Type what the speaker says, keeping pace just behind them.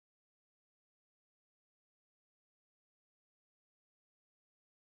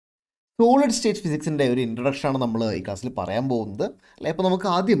Solid state ഫിസിക്സിൻ്റെ ഒരു ഇൻട്രൊഡക്ഷനാണ് നമ്മൾ ഈ ക്ലാസ്സിൽ പറയാൻ പോകുന്നത് അല്ലേ. അപ്പോൾ നമുക്ക്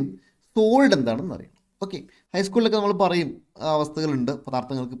ആദ്യം സോളിഡ് എന്താണെന്ന് അറിയണം. ഓക്കെ, ഹൈസ്കൂളിലൊക്കെ നമ്മൾ പറയും അവസ്ഥകളുണ്ട്,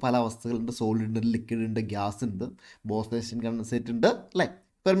 പദാർത്ഥങ്ങൾക്ക് പല അവസ്ഥകളുണ്ട്. സോളിഡ് ഉണ്ട്, ലിക്വിഡ് ഉണ്ട്, ഗ്യാസ് ഉണ്ട്, ബോസ് കണ്ടൻസേറ്റ് ഉണ്ട് അല്ലേ,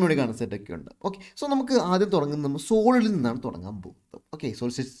 ഫെർമിയോണിക് കണ്ടൻസേറ്റ് ഒക്കെ ഉണ്ട്. ഓക്കെ, സോ നമുക്ക് ആദ്യം തുടങ്ങുന്നത് നമ്മൾ സോളിഡിൽ നിന്നാണ് തുടങ്ങാൻ പോകുന്നത്. ഓക്കെ,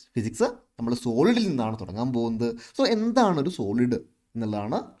 സോളിഡ് സ്റ്റേറ്റ് ഫിസിക്സ് നമ്മൾ സോളിഡിൽ നിന്നാണ് തുടങ്ങാൻ പോകുന്നത്. സോ എന്താണ് ഒരു സോളിഡ്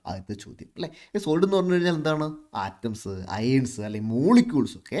എന്നുള്ളതാണ് ആദ്യത്തെ ചോദ്യം അല്ലേ. ഈ സോളിഡ് എന്ന് പറഞ്ഞു കഴിഞ്ഞാൽ എന്താണ്? ആറ്റംസ്, അയൺസ് അല്ലെങ്കിൽ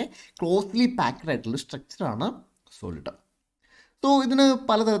മോളിക്യൂൾസ് ഒക്കെ ക്ലോസ്ലി പാക്ഡ് ആയിട്ടുള്ള സ്ട്രക്ചറാണ് സോളിഡ്. സോ ഇതിന്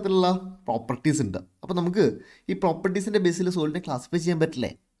പലതരത്തിലുള്ള പ്രോപ്പർട്ടീസ് ഉണ്ട്. അപ്പോൾ നമുക്ക് ഈ പ്രോപ്പർട്ടീസിൻ്റെ ബേസിൽ സോളിഡിനെ ക്ലാസിഫൈ ചെയ്യാൻ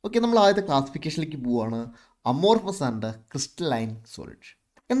പറ്റില്ലേ. ഓക്കെ, നമ്മൾ ആദ്യത്തെ ക്ലാസിഫിക്കേഷനിലേക്ക് പോവുകയാണ്. Amorphous and crystalline solid.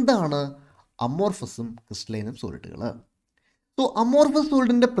 എന്താണ് അമോർഫസും ക്രിസ്റ്റലൈനും സോളിഡുകൾ? സോ അമോർഫസ്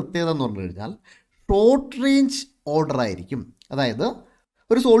സോളിഡിൻ്റെ പ്രത്യേകത എന്ന് പറഞ്ഞു കഴിഞ്ഞാൽ ഷോർട്ട് റേഞ്ച് ഓർഡർ ആയിരിക്കും. അതായത്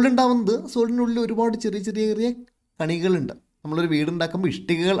ഒരു സോളിഡ് ഉണ്ടാവുന്നത് സോളിഡിനുള്ളിൽ ഒരുപാട് ചെറിയ ചെറിയ കണികളുണ്ട്. നമ്മളൊരു വീടുണ്ടാക്കുമ്പോൾ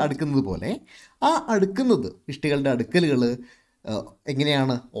ഇഷ്ടികകൾ അടുക്കുന്നത് പോലെ ആ അടുക്കുന്നത് ഇഷ്ടികളുടെ അടുക്കലുകൾ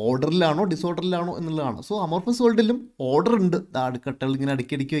എങ്ങനെയാണ്, ഓർഡറിലാണോ ഡിസോർഡറിലാണോ എന്നുള്ളതാണ്. സോ അമോർഫസ് സോളിഡിലും ഓർഡർ ഉണ്ട്. അടുക്കട്ടകൾ ഇങ്ങനെ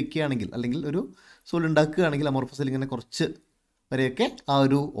അടുക്കി വയ്ക്കുകയാണെങ്കിൽ അല്ലെങ്കിൽ ഒരു സോളിഡ് ഉണ്ടാക്കുകയാണെങ്കിൽ അമോർഫസിൽ ഇങ്ങനെ കുറച്ച് വരെയൊക്കെ ആ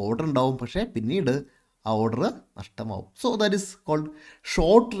ഒരു ഓർഡർ ഉണ്ടാവും. പക്ഷേ പിന്നീട് ആ order നഷ്ടമാവും. So that is called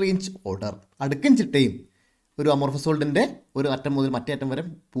short range order. അടുക്കും ചിട്ടയും ഒരു അമോർഫസ് സോളിഡിൻ്റെ ഒരു അറ്റം മുതൽ മറ്റേ അറ്റം വരെ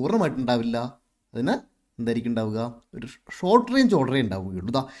പൂർണ്ണമായിട്ടുണ്ടാവില്ല. അതിന് എന്തായിരിക്കും ഉണ്ടാവുക? ഒരു ഷോർട്ട് റേഞ്ച് ഓർഡറേ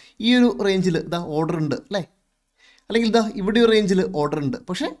ഉണ്ടാവുകയുള്ളൂ. ഇതാ ഈ ഒരു റേഞ്ചിൽ ഇതാ ഓർഡർ ഉണ്ട് അല്ലേ, അല്ലെങ്കിൽ ഇതാ ഇവിടെ ഒരു റേഞ്ചിൽ ഓർഡർ ഉണ്ട്.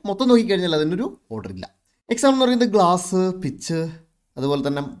 പക്ഷേ മൊത്തം നോക്കിക്കഴിഞ്ഞാൽ അതിനൊരു ഓർഡർ ഇല്ല. എക്സാമ്പിൾ എന്ന് പറയുന്നത് ഗ്ലാസ്, പിച്ച്, അതുപോലെ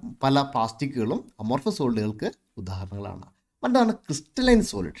തന്നെ പല പ്ലാസ്റ്റിക്കുകളും അമോർഫസ് സോളിഡുകൾക്ക് ഉദാഹരണങ്ങളാണ്. എന്താണ് ക്രിസ്റ്റലൈൻ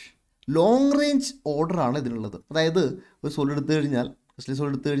സോളിഡ്? ലോങ് റേഞ്ച് ഓർഡറാണ് ഇതിനുള്ളത്. അതായത് ഒരു സോളിഡ് എടുത്തു കഴിഞ്ഞാൽ, ക്രിസ്റ്റലൈൻ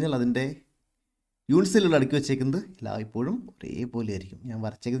സോളിഡ് എടുത്തു കഴിഞ്ഞാൽ അതിൻ്റെ യൂണിറ്റ്സിലുള്ള അടുക്കി വെച്ചേക്കുന്നത് എല്ലായ്പ്പോഴും ഒരേപോലെ ആയിരിക്കും. ഞാൻ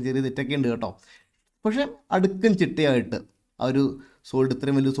വരച്ചേക്കുന്നത് ചെറിയ തെറ്റൊക്കെ ഉണ്ട് കേട്ടോ. പക്ഷേ അടുക്കും ചിട്ടയായിട്ട് ആ ഒരു സോളിഡ്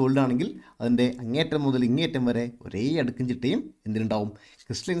ഇത്രയും വലിയ സോളിഡ് ആണെങ്കിൽ അതിൻ്റെ അങ്ങേറ്റം മുതൽ ഇങ്ങേറ്റം വരെ ഒരേ അടുക്കും ചിട്ടയും എന്തിനുണ്ടാവും?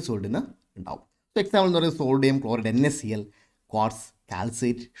 ക്രിസ്റ്റലൈൻ സോളിഡിന് ഉണ്ടാവും. എക്സാമ്പിൾ എന്ന് പറയുന്നത് sodium chloride, NaCl, quartz,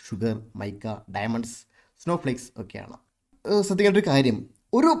 calcite, sugar, mica, diamonds, snowflakes ഒക്കെയാണ്. ശ്രദ്ധിക്കേണ്ട ഒരു കാര്യം,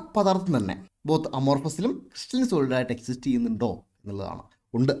 ഒരു പദാർത്ഥം തന്നെ ബോത്ത് അമോർഫസിലും ക്രിസ്റ്റലൈൻ സോളിഡായിട്ട് എക്സിസ്റ്റ് ചെയ്യുന്നുണ്ടോ എന്നുള്ളതാണ്.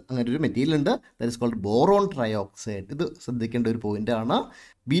 ഉണ്ട്, അങ്ങനെ ഒരു മെറ്റീരിയൽ ഉണ്ട്. That is called boron trioxide. ഇത് ശ്രദ്ധിക്കേണ്ട ഒരു പോയിൻ്റാണ്.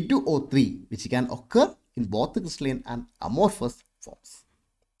 B2O3 which can occur in both crystalline and amorphous forms.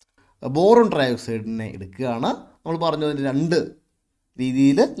 Boron ട്രയോക്സൈഡിനെ എടുക്കുകയാണ്. നമ്മൾ പറഞ്ഞു അതിൻ്റെ രണ്ട്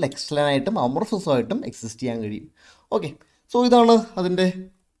രീതിയിൽ ക്രിസ്റ്റലൈനായിട്ടും അമോർഫസുമായിട്ടും എക്സിസ്റ്റ് ചെയ്യാൻ കഴിയും. ഓക്കെ, സോ ഇതാണ് അതിൻ്റെ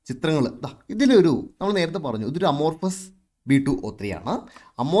ചിത്രങ്ങൾ. ഇതിലൊരു നമ്മൾ നേരത്തെ പറഞ്ഞു ഇതൊരു അമോർഫസ് B2O3 ആണ്.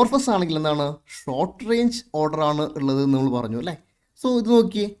 അമോർഫസ് ആണെങ്കിൽ എന്താണ്? ഷോർട്ട് റേഞ്ച് ഓർഡർ ആണ് ഉള്ളത് നമ്മൾ പറഞ്ഞു അല്ലേ. സോ ഇത്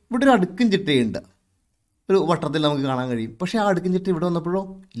നോക്കിയേ, ഇവിടെ ഒരു അടുക്കും ചിട്ടയുണ്ട്, ഒരു വട്ടത്തിൽ നമുക്ക് കാണാൻ കഴിയും. പക്ഷേ ആ അടുക്കും ചിട്ട ഇവിടെ വന്നപ്പോഴോ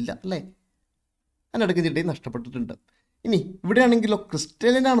ഇല്ല അല്ലേ, അതിൻ്റെ അടുക്കും ചിട്ടയും നഷ്ടപ്പെട്ടിട്ടുണ്ട്. ഇനി ഇവിടെ ആണെങ്കിലോ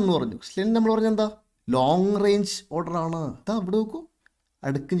ക്രിസ്റ്റലൈൻ ആണെന്ന് പറഞ്ഞു. ക്രിസ്റ്റലൈൻ നമ്മൾ പറഞ്ഞാൽ എന്താ? ലോങ് റേഞ്ച് ഓർഡർ ആണ്. ഇതാ ഇവിടെ നോക്കൂ,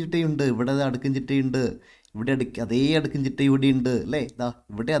 അടുക്കും ചിട്ടയുണ്ട്, ഇവിടെ അടുക്കും ചിട്ടയുണ്ട്, ഇവിടെ അതേ അടുക്കും ചിട്ട ഇവിടെ ഉണ്ട് അല്ലേ. ഇതാ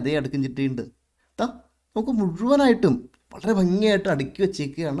ഇവിടെ അതേ അടുക്കും ചിട്ടയുണ്ട്. ഇതാ നമുക്ക് മുഴുവനായിട്ടും വളരെ ഭംഗിയായിട്ട് അടുക്കി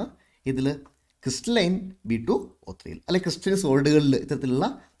വെച്ചേക്കുകയാണ് ഇതിൽ ക്രിസ്റ്റലൈൻ B2O3 അല്ലെ ക്രിസ്റ്റലൈൻ സോളിഡുകളിൽ ഇത്തരത്തിലുള്ള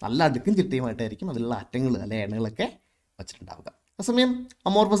നല്ല അടുക്കും ചിട്ടയുമായിട്ടായിരിക്കും അതിലുള്ള ആറ്റങ്ങൾ അല്ലെ എണ്ണകളൊക്കെ വച്ചിട്ടുണ്ടാവുക. അതേസമയം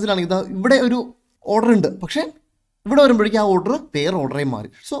അമോർഫസിലാണെങ്കിൽ ഇതാ ഇവിടെ ഒരു ഓർഡർ ഉണ്ട്, പക്ഷേ ഇവിടെ വരുമ്പോഴേക്കും ആ ഓർഡർ വേറെ ഓർഡറായി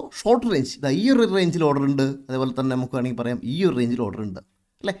മാറി. സോ ഷോർട്ട് റേഞ്ച്, ഇതാ ഈ ഒരു റേഞ്ചിൽ ഓർഡർ ഉണ്ട്, അതേപോലെ തന്നെ നമുക്ക് വേണമെങ്കിൽ പറയാം ഈ ഒരു റേഞ്ചിൽ ഓർഡർ ഉണ്ട്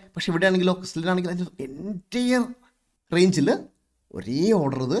അല്ലേ. പക്ഷേ ഇവിടെ ആണെങ്കിലോ ക്രിസ്റ്റലൈൻ ആണെങ്കിൽ അതിൻ്റെ എൻറ്റയർ റേഞ്ചിൽ ഒരേ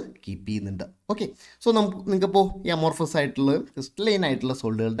ഓർഡർ ഇത് കീപ്പ് ചെയ്യുന്നുണ്ട്. ഓക്കെ, സോ നിങ്ങൾക്കിപ്പോൾ ഈ അമോർഫസ് ആയിട്ടുള്ള ക്രിസ്റ്റലൈൻ ആയിട്ടുള്ള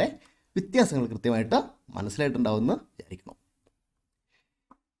സോളിഡുകളുടെ വ്യത്യാസങ്ങൾ കൃത്യമായിട്ട് മനസ്സിലായിട്ടുണ്ടാവുമെന്ന് വിചാരിക്കുന്നു.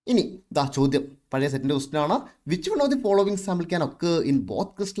 ഇനി ഇതാ ചോദ്യം, പഴയ സെറ്റിൻ്റെ ക്വസ്റ്റ്യൻ ആണ്. Which one of the following sample can occur in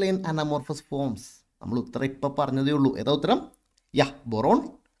both crystalline and amorphous forms? നമ്മൾ ഉത്തരം ഇപ്പോൾ പറഞ്ഞതേ ഉള്ളൂ. ഏതാ ഉത്തരം? Boron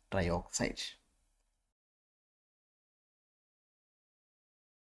trioxide.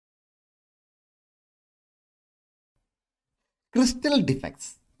 Crystal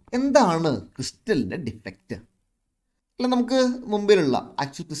defects. എന്താണ് ക്രിസ്റ്റലിൻ്റെ ഡിഫക്റ്റ്? അല്ല, നമുക്ക് മുമ്പിലുള്ള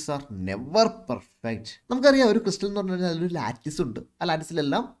actual crystal R never perfect. നമുക്കറിയാം ഒരു ക്രിസ്റ്റൽ എന്ന് പറഞ്ഞു കഴിഞ്ഞാൽ അതിലൊരു ലാറ്റിസ് ഉണ്ട്. ആ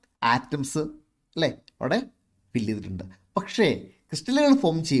ലാറ്റിസിലെല്ലാം ആറ്റംസ് അല്ലേ അവിടെ ഫില്ല് ചെയ്തിട്ടുണ്ട്. പക്ഷേ ക്രിസ്റ്റലുകൾ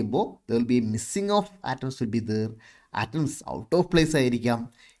ഫോം ചെയ്യുമ്പോൾ there will be missing of atoms will be there. Atoms out of place ആയിരിക്കാം,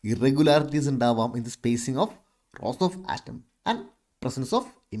 ഇറഗുലാരിറ്റീസ് ഉണ്ടാവാം in the spacing of rows of atom and presence of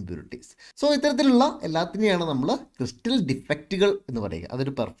impurities. So ഇത്തരത്തിലുള്ള എല്ലാത്തിനെയാണ് നമ്മൾ ക്രിസ്റ്റൽ ഡിഫക്റ്റുകൾ എന്ന് പറയുക.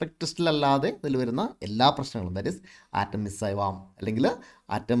 അതൊരു പെർഫെക്റ്റ് ക്രിസ്റ്റൽ അല്ലാതെ അതിൽ വരുന്ന എല്ലാ പ്രശ്നങ്ങളും, ദാറ്റ് ഈസ് ആറ്റം മിസ്സാവാം, അല്ലെങ്കിൽ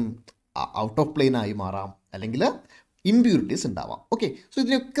ആറ്റം ഔട്ട് ഓഫ് പ്ലെയിൻ ആയി മാറാം, അല്ലെങ്കിൽ ഇമ്പ്യൂരിറ്റീസ് ഉണ്ടാവാം. ഓക്കെ, സോ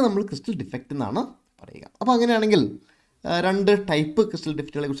ഇതിനൊക്കെ നമ്മൾ ക്രിസ്റ്റൽ ഡിഫക്റ്റ് എന്നാണ് പറയുക. അപ്പോൾ അങ്ങനെയാണെങ്കിൽ രണ്ട് ടൈപ്പ് ക്രിസ്റ്റൽ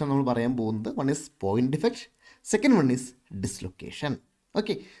ഡിഫക്റ്റുകളെ കുറിച്ചാണ് നമ്മൾ പറയാൻ പോകുന്നത്. One is point defect, second one is dislocation.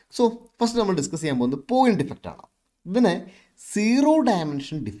 Okay, so first നമ്മൾ ഡിസ്കസ് ചെയ്യാൻ പോകുന്നത് പോയിന്റ് ഡിഫക്റ്റ് ആണ്. ഇതിനെ സീറോ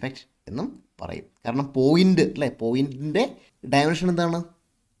ഡയമെൻഷൻ ഡിഫക്റ്റ് എന്നും പറയും. കാരണം പോയിന്റ് അല്ലേ, പോയിന്റിൻ്റെ ഡയമെൻഷൻ എന്താണ്?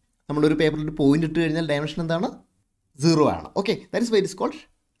 നമ്മളൊരു പേപ്പറിൽ പോയിന്റ് ഇട്ട് കഴിഞ്ഞാൽ ഡയമെൻഷൻ എന്താണ്? 0 ആണ്. Okay, that is why it is called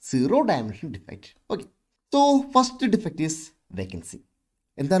zero dimension defect. Okay, so first defect is vacancy.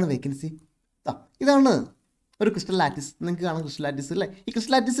 എന്താണ് വേക്കൻസി? ഇതാണ് ഒരു ക്രിസ്റ്റൽ ലാറ്റിസ്. നിങ്ങൾക്ക് കാണാം ക്രിസ്റ്റൽ ലാറ്റിസ് അല്ലേ. ഈ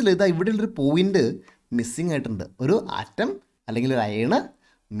ക്രിസ്റ്റൽ ലാറ്റിസിൽ ഇതാ ഇവിടെയുള്ളൊരു പോയിന്റ് മിസ്സിംഗ് ആയിട്ടുണ്ട്. ഒരു ആറ്റം അല്ലെങ്കിൽ ഒരു iron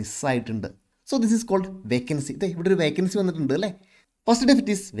മിസ്സായിട്ടുണ്ട്. So this is called vacancy. ഇതേ ഇവിടെ ഒരു വേക്കൻസി വന്നിട്ടുണ്ട് അല്ലേ. First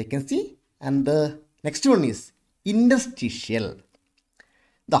defect is vacancy and the next one is ഇൻഡസ്ട്രീഷ്യൽ.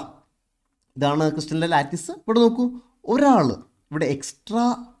 ഇതാണ് ക്രിസ്റ്റലിൻ്റെ ലാറ്റിസ്. ഇവിടെ നോക്കൂ, ഒരാൾ ഇവിടെ എക്സ്ട്രാ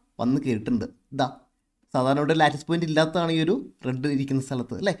വന്ന് കയറിയിട്ടുണ്ട്. സാധാരണ ഇവിടെ ലാറ്റിസ് പോയിന്റ് ഇല്ലാത്തതാണ് ഈ ഒരു റെഡ് ഇരിക്കുന്ന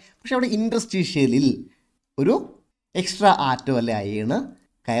സ്ഥലത്ത് അല്ലേ. പക്ഷേ അവിടെ ഇൻഡസ്ട്രീഷ്യലിൽ ഒരു എക്സ്ട്രാ ആറ്റോ അല്ലെ അയണ്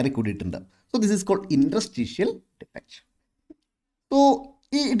കയറി കൂടിയിട്ടുണ്ട്. So this is called ഇൻഡസ്ട്രീഷ്യൽ defect. So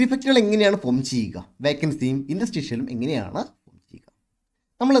ഈ ഡിഫക്റ്റുകൾ എങ്ങനെയാണ് ഫോം ചെയ്യുക? വേക്കൻസിയും ഇൻഡസ്ട്രീഷ്യലും എങ്ങനെയാണ് ഫോം ചെയ്യുക?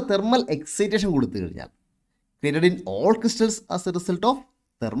 നമ്മൾ തെർമൽ എക്സൈറ്റേഷൻ കൊടുത്തു കഴിഞ്ഞാൽ created in all crystals as A result of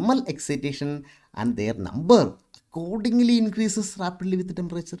thermal excitation and their number accordingly increases rapidly with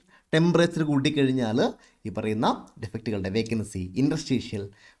temperature. Temperature കൂട്ടിക്കഴിഞ്ഞാൽ ഈ പറയുന്ന ഡിഫക്റ്റുകളുടെ വേക്കൻസി, ഇൻഡസ്ട്രീഷ്യൽ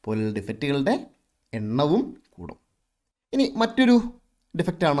പോലുള്ള ഡിഫക്റ്റുകളുടെ എണ്ണവും കൂടും. ഇനി മറ്റൊരു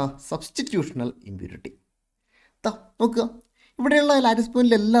ഡിഫക്റ്റാണ് സബ്സ്റ്റിറ്റ്യൂഷണൽ ഇമ്പ്യൂരിറ്റി. നോക്കുക, ഇവിടെയുള്ള ലാറ്റിസ്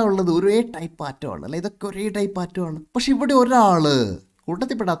പോയിന്റിലെല്ലാം ഉള്ളത് ഒരേ ടൈപ്പ് ആറ്റമാണ് അല്ലേ. ഇതൊക്കെ ഒരേ ടൈപ്പ് ആറ്റമാണ്. പക്ഷെ ഇവിടെ ഒരാൾ,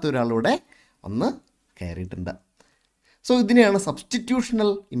 കൂട്ടത്തിൽപ്പെടാത്ത ഒരാളിവിടെ ഒന്ന് കയറിയിട്ടുണ്ട്. സോ ഇതിനെയാണ് സബ്സ്റ്റിറ്റ്യൂഷണൽ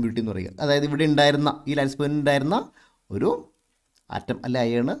ഇമ്പ്യൂരിറ്റി എന്ന് പറയുക. അതായത് ഇവിടെ ഉണ്ടായിരുന്ന ഈ ലാറ്റിസ് പോയിന്റ് ഉണ്ടായിരുന്ന ഒരു ആറ്റം അല്ലെ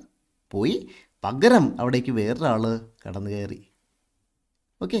അയണ് പോയി പകരം അവിടേക്ക് വേറൊരാൾ കടന്നു കയറി.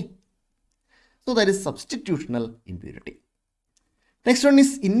 Okay, so that is സബ്സ്റ്റിറ്റ്യൂഷണൽ impurity. Next one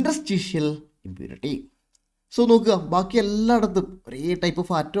is ഇൻഡസ്ട്രീഷ്യൽ impurity. So നോക്കുക, ബാക്കി എല്ലായിടത്തും ഒരേ ടൈപ്പ്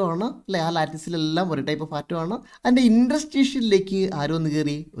ഓഫ് ആറ്റം ആണ് അല്ലേ. ആ ലാറ്റിസിലെല്ലാം ഒരേ ടൈപ്പ് ഓഫ് ആറ്റം ആണ്. അതിൻ്റെ ഇൻഡസ്ട്രീഷ്യലിലേക്ക് ആരോ ഒന്ന്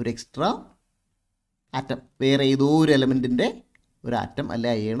കയറി, ഒരു എക്സ്ട്രാ ആറ്റം, വേറെ ഏതോ ഒരു എലമെൻറ്റിൻ്റെ ഒരു ആറ്റം അല്ലെ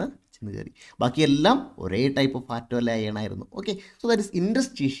അയണ് ചെന്ന് കയറി. ബാക്കിയെല്ലാം ഒരേ ടൈപ്പ് ഓഫ് ആറ്റം അല്ലെ അയണായിരുന്നു. Okay, so that is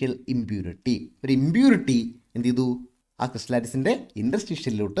ഇൻഡസ്ട്രീഷ്യൽ impurity. ഒരു ഇമ്പ്യൂരിറ്റി എന്ത് ചെയ്തു? ആ ക്രിസ്റ്റലാറ്റിസിൻ്റെ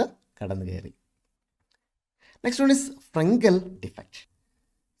ഇൻഡസ്ട്രീഷ്യലിലോട്ട് കടന്നു കയറി. Next one is ഫ്രങ്കൽ defect.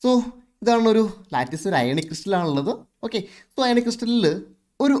 So ഇതാണ് ഒരു ലാറ്റിസ്, ഒരു അയണിക് ക്രിസ്റ്റലാണുള്ളത്. ഓക്കെ, സോ അയണിക് ക്രിസ്റ്റലിൽ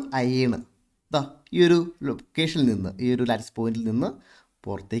ഒരു അയണ് ഈ ഒരു ലൊക്കേഷനിൽ നിന്ന്, ഈ ഒരു ലാറ്റിസ് പോയിന്റിൽ നിന്ന്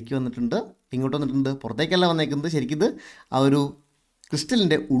പുറത്തേക്ക് വന്നിട്ടുണ്ട്. ഇങ്ങോട്ട് വന്നിട്ടുണ്ട്. പുറത്തേക്കല്ല വന്നേക്കുന്നത്, ശരിക്കും ഇത് ആ ഒരു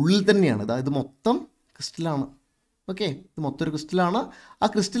ക്രിസ്റ്റലിൻ്റെ ഉള്ളിൽ തന്നെയാണ്. ഇത് മൊത്തം ക്രിസ്റ്റലാണ്. ഓക്കെ, ഇത് മൊത്തം ഒരു ക്രിസ്റ്റലാണ്. ആ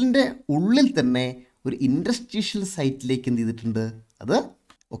ക്രിസ്റ്റലിൻ്റെ ഉള്ളിൽ തന്നെ ഒരു ഇൻഡസ്ട്രീഷ്യൽ സൈറ്റിലേക്ക് എന്ത് ചെയ്തിട്ടുണ്ട്? അത്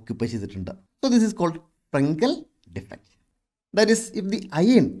ഒക്യുപ്പൈ ചെയ്തിട്ടുണ്ട്. So this is called ഫ്രങ്കൽ defect. That is, if the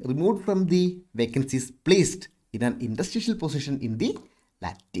ion removed from the vacancy is placed in an interstitial position in the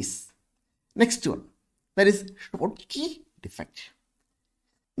lattice. Next one, that is Schottky defect.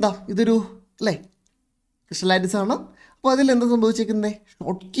 ഇതൊരു അല്ലേ ക്രിസ്റ്റൽ ലാറ്റിസ് ആണ്. അപ്പോൾ അതിൽ എന്താ സംഭവിച്ചിരിക്കുന്നത്?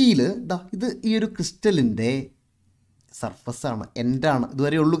 ഷോട്ട്കിയിൽ ഇത് ഈ ഒരു ക്രിസ്റ്റലിൻ്റെ സർഫസാണ്, എൻഡാണ്,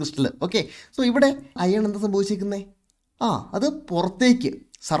 ഇതുവരെ ഉള്ളൂ ക്രിസ്റ്റൽ. ഓക്കെ, സോ ഇവിടെ അയൺ എന്താ സംഭവിച്ചിരിക്കുന്നത്? അത് പുറത്തേക്ക്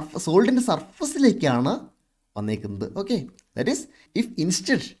സോൾഡിൻ്റെ സർഫസിലേക്കാണ് വന്നേക്കുന്നത്. Okay, that is if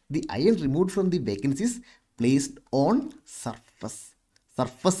instead the iron removed from the vacancies placed on surface.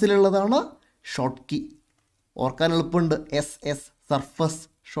 സർഫസിലുള്ളതാണ് Schottky. ഓർക്കാൻ എളുപ്പമുണ്ട്, SS സർഫസ്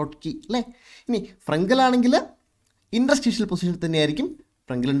ഷോട്ട്കി അല്ലേ. ഇനി ഫ്രങ്കലാണെങ്കിൽ ഇൻഡസ്ട്രീഷ്യൽ പൊസിഷനിൽ തന്നെയായിരിക്കും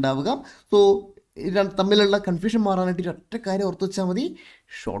ഫ്രങ്കൽ ഉണ്ടാവുക. സോ തമ്മിലുള്ള കൺഫ്യൂഷൻ മാറാനായിട്ട് ഒറ്റ കാര്യം ഓർത്ത് വെച്ചാൽ മതി,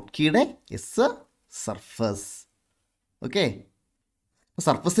 ഷോട്ട്കിയുടെ S സർഫസ്. ഓക്കെ,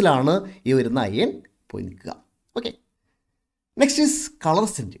 സർഫസിലാണ് ഈ വരുന്ന അയൺ പോയി നിൽക്കുക. Okay, next is colour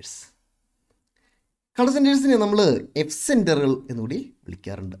centres. Colour സെൻറ്റേഴ്സിനെ നമ്മൾ എഫ് സെൻറ്ററുകൾ എന്നുകൂടി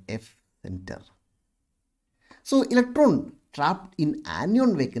വിളിക്കാറുണ്ട്. F centre. So electron trapped in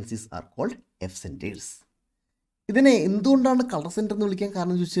anion vacancies are called F centres. ഇതിനെ എന്തുകൊണ്ടാണ് കളർ സെൻറ്റർ എന്ന് വിളിക്കാൻ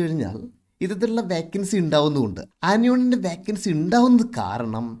കാരണം ചോദിച്ചു കഴിഞ്ഞാൽ, ഇത്തരത്തിലുള്ള വേക്കൻസി ഉണ്ടാവുന്നതുകൊണ്ട്. ആനിയോണിൻ്റെ വേക്കൻസി ഉണ്ടാവുന്നത്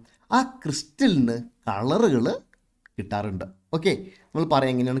കാരണം ആ ക്രിസ്റ്റലിന് കളറുകൾ കിട്ടാറുണ്ട്. ഓക്കെ, നമ്മൾ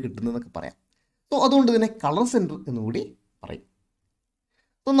പറയാം എങ്ങനെയാണ് കിട്ടുന്നതെന്നൊക്കെ പറയാം. സോ അതുകൊണ്ട് ഇതിനെ കളർ സെൻറ്റർ എന്നുകൂടി പറയും.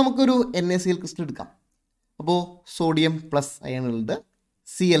 അപ്പോൾ നമുക്കൊരു NaCl ക്രിസ്റ്റൽ എടുക്കാം. അപ്പോൾ sodium plus അയണുകളുണ്ട്,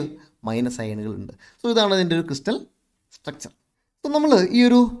 Cl minus അയണുകളുണ്ട്. So ഇതാണ് ഇതിൻ്റെ ഒരു ക്രിസ്റ്റൽ സ്ട്രക്ചർ. സോ നമ്മൾ ഈ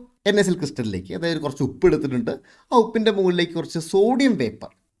ഒരു NaCl ക്രിസ്റ്റലിലേക്ക്, അതായത് കുറച്ച് ഉപ്പ് എടുത്തിട്ടുണ്ട്. ആ ഉപ്പിൻ്റെ മുകളിലേക്ക് കുറച്ച് സോഡിയം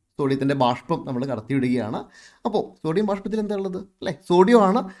വേപ്പർ, സോഡിയത്തിൻ്റെ ബാഷ്പം നമ്മൾ കടത്തി വിടുകയാണ്. അപ്പോൾ സോഡിയം ബാഷ്പത്തിൽ എന്താ ഉള്ളത് അല്ലേ? സോഡിയം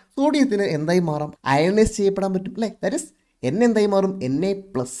ആണ്. സോഡിയത്തിന് എന്തായി മാറാം? അയണൈസ് ചെയ്യപ്പെടാൻ പറ്റും അല്ലേ. ദാറ്റ് ഇസ് എൻ എന്തായി മാറും? Na+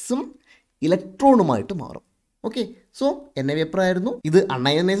 ഇലക്ട്രോണുമായിട്ട് മാറും. ഓക്കെ, സോ Na വേപ്പർ ആയിരുന്നു, ഇത്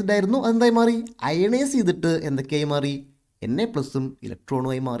അൺഅയണൈസ്ഡ് ആയിരുന്നു. അതെന്തായി മാറി? അയണൈസ് ചെയ്തിട്ട് എന്തൊക്കെയായി മാറി? Na+ഉം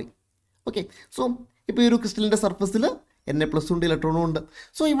ഇലക്ട്രോണുമായി മാറി. ഓക്കെ, സോ ഇപ്പോൾ ഈ ഒരു ക്രിസ്റ്റലിൻ്റെ സർഫസിൽ Na+ ഉണ്ട്, ഇലക്ട്രോണും ഉണ്ട്.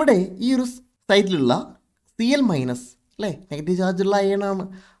 സോ ഇവിടെ ഈ ഒരു സൈഡിലുള്ള Cl- അല്ലേ, നെഗറ്റീവ് ചാർജുള്ള അയണാണ്.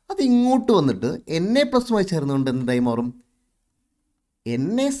 അത് ഇങ്ങോട്ട് വന്നിട്ട് Na+മായി ചേർന്നുകൊണ്ട് എന്തായി മാറും?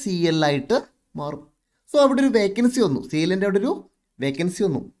 NaCl ആയിട്ട് മാറും. സോ അവിടെ ഒരു വേക്കൻസി വന്നു, Clൻ്റെ അവിടെ ഒരു വേക്കൻസി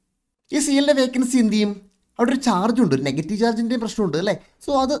വന്നു. ഈ Clൻ്റെ വേക്കൻസി എന്ത് ചെയ്യും? അവിടെ ഒരു ചാർജ് ഉണ്ട്, ഒരു നെഗറ്റീവ് ചാർജിൻ്റെ പ്രശ്നമുണ്ട് അല്ലേ.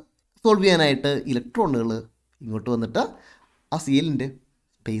 സോ അത് സോൾവ് ചെയ്യാനായിട്ട് ഇലക്ട്രോണുകൾ ഇങ്ങോട്ട് വന്നിട്ട് ആ Clൻ്റെ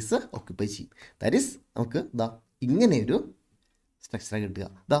സ്പേസ് ഓക്യുപ്പൈ ചെയ്യും. ദാറ്റ് ഈസ് നമുക്ക് ഇങ്ങനെ ഒരു സ്ട്രക്ചർ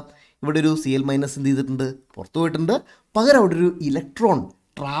കിട്ടുക. ഇവിടെ ഒരു Cl- എന്ത് ചെയ്തിട്ടുണ്ട്? പുറത്തു പോയിട്ടുണ്ട്. പകരം അവിടെ ഒരു ഇലക്ട്രോൺ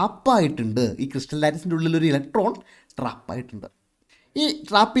ട്രാപ്പായിട്ടുണ്ട്. ഈ ക്രിസ്റ്റൽ ലാറ്റിസിൻ്റെ ഉള്ളിലൊരു ഇലക്ട്രോൺ ട്രാപ്പായിട്ടുണ്ട്. ഈ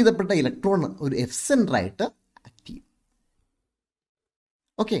ട്രാപ്പ് ചെയ്തപ്പെട്ട ഇലക്ട്രോൺ ഒരു F സെൻറ്ററായിട്ട് ആക്ട് ചെയ്യും.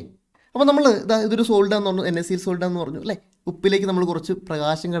 ഓക്കെ, അപ്പോൾ നമ്മൾ ഇതൊരു സോൾഡാന്ന് പറഞ്ഞു, NaCl സോൾഡാന്ന് പറഞ്ഞു അല്ലേ. ഉപ്പിലേക്ക് നമ്മൾ കുറച്ച്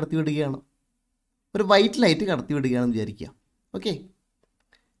പ്രകാശം കടത്തി വിടുകയാണ്, ഒരു വൈറ്റ് ലൈറ്റ് കടത്തി വിടുകയാണെന്ന് വിചാരിക്കുക. ഓക്കെ,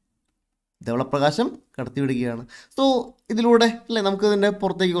 ധവളപ്രകാശം കടത്തി വിടുകയാണ്. സോ ഇതിലൂടെ അല്ലേ നമുക്ക് ഇതിൻ്റെ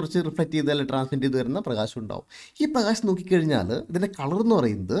പുറത്തേക്ക് കുറച്ച് റിഫ്ലക്റ്റ് ചെയ്ത് അല്ലെങ്കിൽ ട്രാൻസ്മിറ്റ് ചെയ്ത് വരുന്ന പ്രകാശം ഉണ്ടാവും. ഈ പ്രകാശം നോക്കിക്കഴിഞ്ഞാൽ ഇതിൻ്റെ കളർ എന്ന്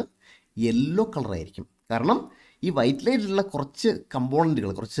പറയുന്നത് യെല്ലോ കളറായിരിക്കും. കാരണം ഈ വൈറ്റ് ലൈറ്റിലുള്ള കുറച്ച്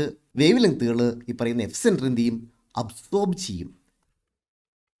കമ്പോണൻറ്റുകൾ, കുറച്ച് വേവ് ലെങ്ത്തുകൾ ഈ പറയുന്ന F സെൻറ്റർ എന്ത് ചെയ്യും? അബ്സോർബ് ചെയ്യും.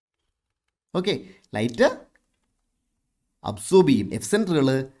 ഓക്കെ, ലൈറ്റ് അബ്സോർബ് ചെയ്യും. F സെൻറ്ററുകൾ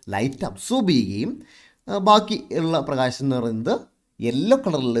ലൈറ്റ് അബ്സോർബ് ചെയ്യുകയും ബാക്കി ഉള്ള പ്രകാശം എന്ന് പറയുന്നത് യെല്ലോ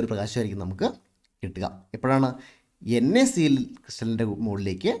കളറിലുള്ളൊരു പ്രകാശമായിരിക്കും നമുക്ക് കിട്ടുക. എപ്പോഴാണ്? NaCl ക്രിസ്റ്റലിൻ്റെ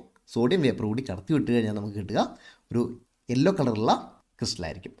മുകളിലേക്ക് സോഡിയം വേപ്പർ കൂടി കടത്തി വിട്ട് കഴിഞ്ഞാൽ നമുക്ക് കിട്ടുക ഒരു യെല്ലോ കളറുള്ള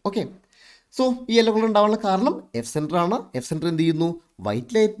ക്രിസ്റ്റലായിരിക്കും. ഓക്കെ, സോ ഈ യെല്ലോ കളർ ഉണ്ടാവാനുള്ള കാരണം F സെൻറ്ററാണ്. F സെൻറ്റർ എന്ത് ചെയ്യുന്നു?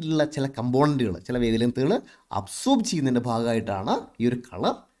 വൈറ്റ് ലൈറ്റിലുള്ള ചില കമ്പോണൻറ്റുകൾ, ചില വേവ് ലെങ്ത്തുകൾ അബ്സോർബ് ചെയ്യുന്നതിൻ്റെ ഭാഗമായിട്ടാണ് ഈ ഒരു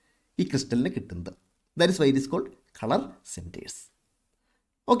കളർ ഈ ക്രിസ്റ്റലിന് കിട്ടുന്നത്. That is why it is called colour centres.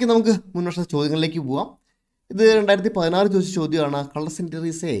 Okay, നമുക്ക് മുൻവർഷ ചോദ്യങ്ങളിലേക്ക് പോവാം. ഇത് 2016 ചോദിച്ച ചോദ്യമാണ്. Colour centre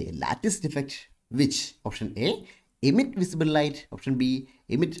is A lattice defect which? Option A emit visible light, option B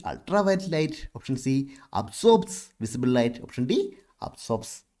emit ultraviolet light, option C absorbs visible light, option D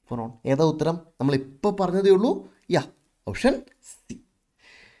absorbs photon. ഏതാ ഉത്തരം? നമ്മളിപ്പോൾ പറഞ്ഞതേ ഉള്ളൂ. Option C.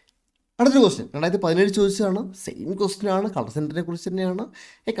 അടുത്തൊരു ക്വസ്റ്റ്യൻ 2017 ചോദിച്ചതാണ്. സെയിം ക്വസ്റ്റ്യൻ ആണ്, colour സെൻറ്ററിനെ കുറിച്ച് തന്നെയാണ്.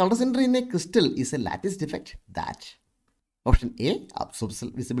 A colour centre in A crystal is A lattice defect that. Option A absorbs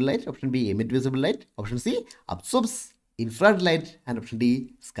visible light, option B emit visible light, option C absorbs infrared light, and option D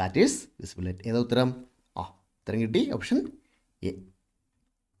scatters visible light. ഏതാ ഉത്തരം? ഉത്തരം കിട്ടി, option A.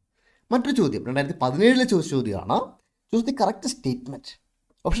 മറ്റൊരു ചോദ്യം 2017 ചോദിച്ച ചോദ്യമാണ്. Choose the correct statement.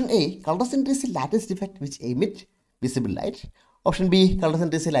 Option A colour centre is A lattice defect which emit visible light. Option B colour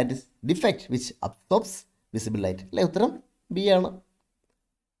centre is A lattice defect which absorbs visible light. അല്ലേ, ഉത്തരം ബി ആണ്.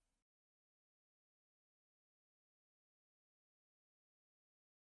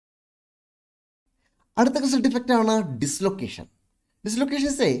 അടുത്ത crystal defect ആണ് dislocation. Dislocation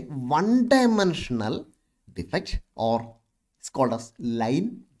is A one dimensional defect or it's called as line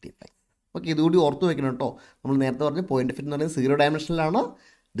defect. Okay, ഇതുകൂടി ഓർത്ത് വയ്ക്കണം കേട്ടോ. നമ്മൾ നേരത്തെ പറഞ്ഞ പോയിന്റ് ഡിഫക്റ്റ് എന്ന് പറയുന്നത് 0 ഡയമെൻഷനിലാണ്.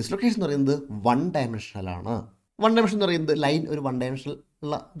 ഡിസ്ലൊക്കേഷൻ എന്ന് പറയുന്നത് 1 ഡയമെൻഷനിലാണ്. 1 ഡയമെൻഷൻ എന്ന് പറയുന്നത് ലൈൻ ഒരു 1 ഡയമെൻഷനിൽ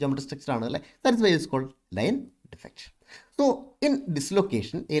ഉള്ള ജോമെട്രിക് സ്ട്രക്ചർ ആണ് അല്ലേ. That is why it's called line defect. So in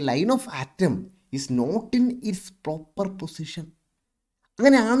dislocation A line of atom is not in its proper position.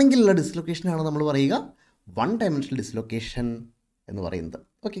 അങ്ങനെയാണെങ്കിലുള്ള ഡിസ്ലൊക്കേഷനാണ് നമ്മൾ പറയുക 1 ഡയമെൻഷണൽ ഡിസ്ലൊക്കേഷൻ എന്ന് പറയുന്നത്.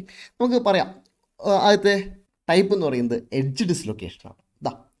 ഓക്കെ, നമുക്ക് പറയാം. ആദ്യത്തെ ടൈപ്പ് എന്ന് പറയുന്നത് എഡ്ജ് ഡിസ്ലൊക്കേഷനാണ്.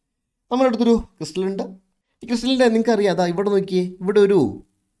 നമ്മുടെ അടുത്തൊരു ക്രിസ്റ്റലുണ്ട്. ഈ ക്രിസ്റ്റലിൻ്റെ നിങ്ങൾക്കറിയാം, ഇവിടെ നോക്കിയേ, ഇവിടെ ഒരു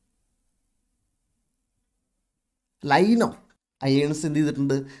ലൈൻ ഓഫ് അയേൺസ് എന്ത്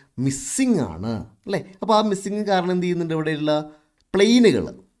ചെയ്തിട്ടുണ്ട്? മിസ്സിങ് ആണ് അല്ലേ. അപ്പോൾ ആ മിസ്സിങ് കാരണം എന്ത് ചെയ്യുന്നുണ്ട്? ഇവിടെയുള്ള പ്ലെയിനുകൾ,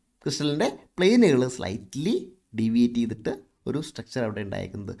 ക്രിസ്റ്റലിൻ്റെ പ്ലെയിനുകൾ സ്ലൈറ്റ്ലി ഡീവിയേറ്റ് ചെയ്തിട്ട് ഒരു സ്ട്രക്ചർ അവിടെ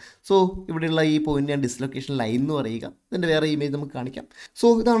ഉണ്ടായിരിക്കുന്നത്. സോ ഇവിടെയുള്ള ഈ പോയിൻ്റ് ഞാൻ ഡിസ്ലൊക്കേഷൻ ലൈൻ എന്ന് പറയുക. ഇതിൻ്റെ വേറെ ഇമേജ് നമുക്ക് കാണിക്കാം. സോ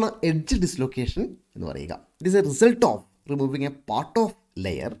ഇതാണ് എഡ്ജ് ഡിസ്ലൊക്കേഷൻ എന്ന് പറയുക. It is A result of removing A part of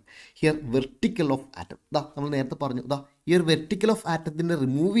layer here vertical of atom. നമ്മൾ നേരത്തെ പറഞ്ഞു, ഈ ഒരു വെർട്ടിക്കൽ ഓഫ് ആറ്റത്തിൻ്റെ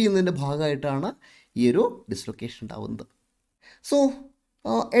റിമൂവ് ചെയ്യുന്നതിൻ്റെ ഭാഗമായിട്ടാണ് ഈ ഒരു ഡിസ്ലൊക്കേഷൻ ഉണ്ടാവുന്നത്. So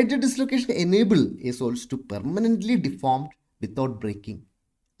edge dislocation enable A souls to permanently deformed without breaking.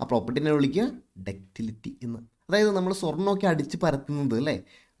 ആ പ്രോപ്പർട്ടിനെ വിളിക്കുക ഡക്റ്റിലിറ്റി എന്ന്. അതായത് നമ്മൾ സ്വർണ്ണമൊക്കെ അടിച്ച് പരത്തുന്നത് അല്ലേ,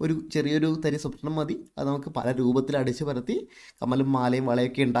 ഒരു ചെറിയൊരു തരി സ്വപ്നം മതി, അത് നമുക്ക് പല രൂപത്തിൽ അടിച്ച് പരത്തി കമ്മലും മാലയും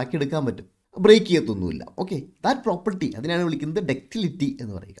വളയൊക്കെ ഉണ്ടാക്കിയെടുക്കാൻ പറ്റും, ബ്രേക്ക് ചെയ്യത്തൊന്നുമില്ല. ഓക്കെ, ദാറ്റ് പ്രോപ്പർട്ടി അതിനാണ് വിളിക്കുന്നത് ഡക്റ്റിലിറ്റി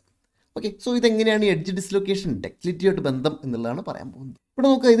എന്ന് പറയുക. ഓക്കെ, സോ ഇതെങ്ങനെയാണ് ഈ എഡ്ജ് ഡിസ്ലൊക്കേഷൻ ഡക്റ്റിലിറ്റിയായിട്ട് ബന്ധം എന്നുള്ളതാണ് പറയാൻ പോകുന്നത്. ഇവിടെ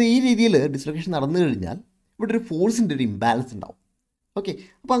നോക്കുക, ഇത് ഈ രീതിയിൽ ഡിസ്ലൊക്കേഷൻ നടന്നു കഴിഞ്ഞാൽ ഇവിടെ ഒരു ഫോഴ്സിൻ്റെ ഒരു ഇംബാലൻസ് ഉണ്ടാവും. ഓക്കെ,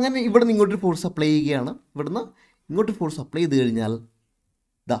 അപ്പോൾ അങ്ങനെ ഇവിടെ നിന്ന് ഇങ്ങോട്ടൊരു ഫോഴ്സ് അപ്ലൈ ചെയ്യുകയാണ്, ഇവിടുന്ന് ഇങ്ങോട്ടൊരു ഫോഴ്സ് അപ്ലൈ ചെയ്ത് കഴിഞ്ഞാൽ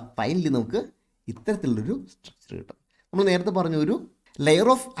ഫൈനലി നമുക്ക് ഇത്തരത്തിലുള്ളൊരു സ്ട്രക്ചർ കിട്ടും. നമ്മൾ നേരത്തെ പറഞ്ഞ ഒരു ലെയർ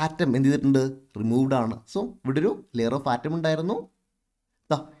ഓഫ് ആറ്റം എന്ത് ചെയ്തിട്ടുണ്ട്, റിമൂവ്ഡ് ആണ്. സോ ഇവിടെ ഒരു ലെയർ ഓഫ് ആറ്റം ഉണ്ടായിരുന്നു,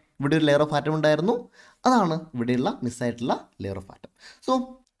 ഇവിടെ ഒരു ലെയർ ഓഫ് ആറ്റം ഉണ്ടായിരുന്നു, അതാണ് ഇവിടെയുള്ള മിസ്സായിട്ടുള്ള layer of atom. So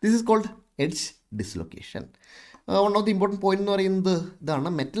this is called edge dislocation. One of the important point എന്ന് പറയുന്നത് ഇതാണ്,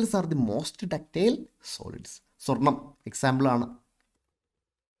 metals are the most ductile solids. സ്വർണം എക്സാമ്പിളാണ്.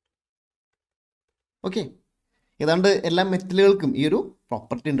 ഓക്കെ, ഏതാണ്ട് എല്ലാ മെറ്റലുകൾക്കും ഈ ഒരു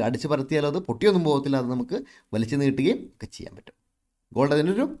പ്രോപ്പർട്ടി ഉണ്ട്. അടിച്ച് പരത്തിയാൽ അത് പൊട്ടിയൊന്നും പോകത്തില്ല, അത് നമുക്ക് വലിച്ചു നീട്ടുകയും ഒക്കെ ചെയ്യാൻ പറ്റും. ഗോൾഡ്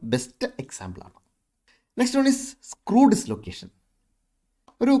അതിനൊരു ബെസ്റ്റ് എക്സാമ്പിളാണ്. Next one is screw dislocation.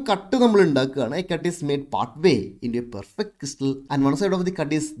 ഒരു കട്ട് നമ്മൾ ഉണ്ടാക്കുകയാണ്. A cut is made part way in A perfect crystal and one side of the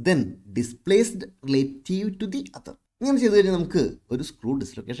cut is then displaced relative to the other. ഇങ്ങനെ ചെയ്ത് കഴിഞ്ഞാൽ നമുക്ക് ഒരു സ്ക്രൂ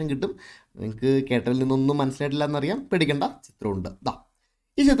ഡിസ്ലൊക്കേഷൻ കിട്ടും. നിങ്ങൾക്ക് കേട്ടതിൽ നിന്നൊന്നും മനസ്സിലായിട്ടില്ല എന്നറിയാം, പേടിക്കേണ്ട, ചിത്രമുണ്ട്.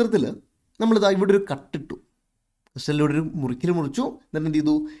 ഈ ചിത്രത്തിൽ നമ്മളിതാ ഇവിടെ ഒരു കട്ടിട്ടു, ക്രിസ്റ്റലിലൂടെ ഒരു മുറിച്ചു. എന്നിട്ട് എന്ത്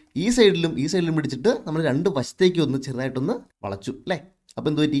ചെയ്തു, ഈ സൈഡിലും പിടിച്ചിട്ട് നമ്മൾ രണ്ട് വശത്തേക്ക് ഒന്ന് ചെറുതായിട്ടൊന്ന് വളച്ചു അല്ലേ. അപ്പോൾ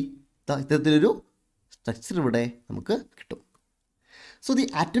എന്ത് പറ്റി, ഇത്തരത്തിലൊരു സ്ട്രക്ചർ ഇവിടെ നമുക്ക് കിട്ടും. So the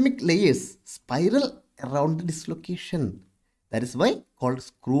atomic layers spiral around the dislocation. That is why called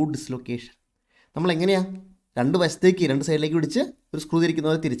screw dislocation. നമ്മൾ എങ്ങനെയാ രണ്ട് സൈഡിലേക്ക് പിടിച്ച് ഒരു സ്ക്രൂ തിരിക്കുന്ന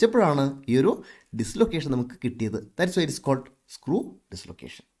പോലെ തിരിച്ചപ്പോഴാണ് ഈ ഒരു ഡിസ്ലൊക്കേഷൻ നമുക്ക് കിട്ടിയത്. That's why it is called screw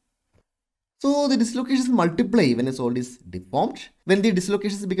dislocation. So the dislocations multiply when a solid is deformed. When the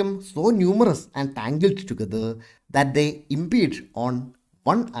dislocations become so numerous and tangled together that they impede on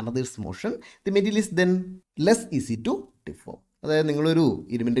one another's motion, the material is then less easy to deform. അതായത് നിങ്ങളൊരു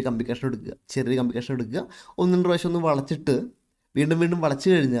ഇരുമ്പിൻ്റെ കമ്പി കഷ്ണം എടുക്കുക, ചെറിയ കമ്പി കഷ്ണം എടുക്കുക, ഒന്ന് രണ്ട് പ്രാവശ്യം ഒന്ന് വളച്ചിട്ട് വീണ്ടും വളച്ചു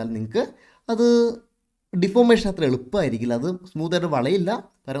കഴിഞ്ഞാൽ നിങ്ങൾക്ക് അത് ഡിഫോർമേഷൻ അത്ര എളുപ്പമായിരിക്കില്ല, അത് സ്മൂത്തായിട്ട് വളയില്ല,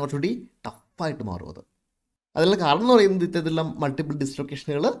 പകരം കുറച്ചുകൂടി ടഫായിട്ട് മാറും. അതിനുള്ള കാരണം എന്ന് പറയുന്നത് ഇത്തരത്തിലുള്ള മൾട്ടിപ്പിൾ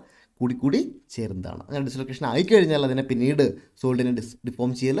ഡിസ്ലൊക്കേഷനുകൾ കൂടി ചേരുന്നതാണ്. അങ്ങനെ ഡിസ്ലൊക്കേഷൻ ആയിക്കഴിഞ്ഞാൽ അതിനെ പിന്നീട് സോൾഡിനെ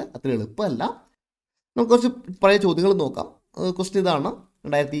ഡിഫോം ചെയ്യൽ അത്ര എളുപ്പമല്ല. നമുക്ക് കുറച്ച് പഴയ ചോദ്യങ്ങൾ നോക്കാം. ക്വസ്റ്റ്യൻ ഇതാണ്,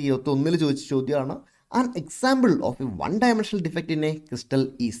 2021 ചോദിച്ച ചോദ്യമാണ്. An example of a one-dimensional defect in a crystal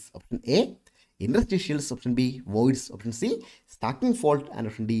is option A, interstitials, option B, voids, option C, stacking fault, and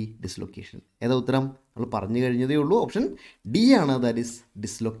option D, dislocation. ഏതാ ഉത്തരം? നമ്മൾ പറഞ്ഞു കഴിഞ്ഞതേ ഉള്ളൂ. ഓപ്ഷൻ ഡി ആണ്, ദാറ്റ് ഈസ്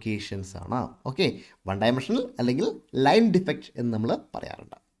ഡിസ്ലൊക്കേഷൻസ് ആണ്. ഓക്കെ, വൺ ഡയമെൻഷണൽ അല്ലെങ്കിൽ line defect എന്ന് നമ്മൾ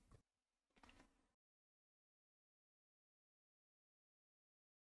പറയാറുണ്ട്.